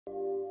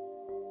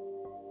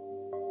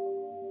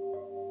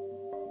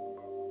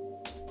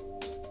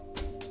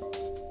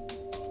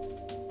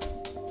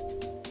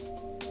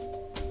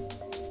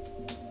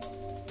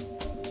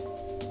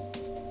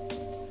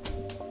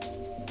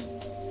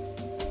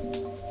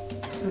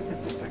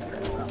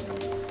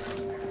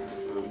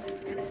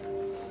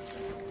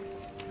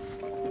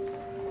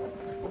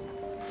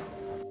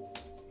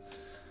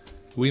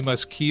We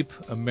must keep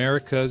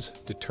America's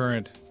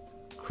deterrent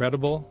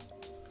credible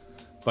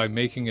by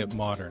making it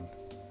modern.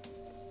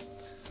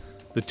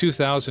 The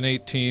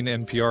 2018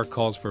 NPR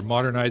calls for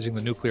modernizing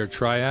the nuclear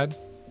triad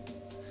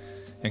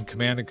and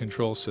command and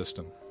control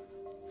system,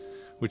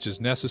 which is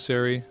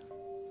necessary,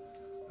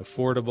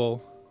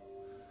 affordable,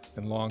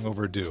 and long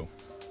overdue.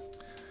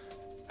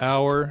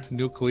 Our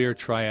nuclear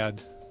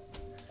triad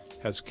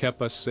has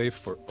kept us safe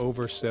for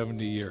over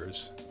 70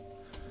 years.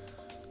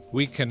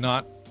 We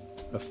cannot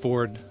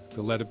afford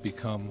to let it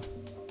become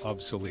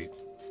obsolete.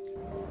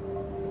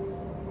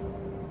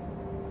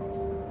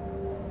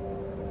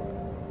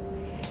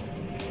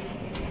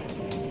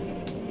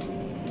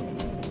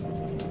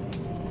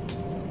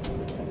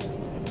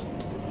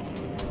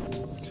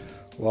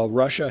 While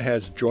Russia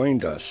has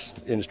joined us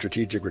in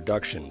strategic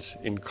reductions,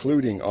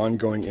 including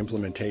ongoing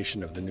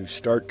implementation of the New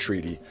START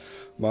Treaty,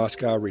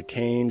 Moscow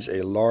retains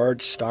a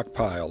large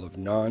stockpile of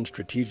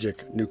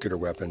non-strategic nuclear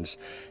weapons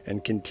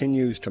and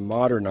continues to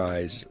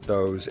modernize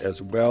those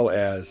as well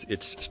as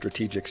its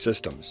strategic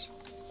systems.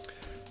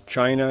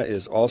 China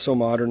is also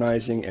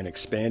modernizing and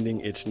expanding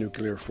its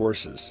nuclear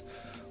forces.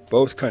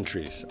 Both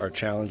countries are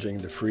challenging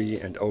the free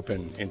and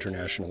open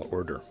international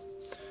order.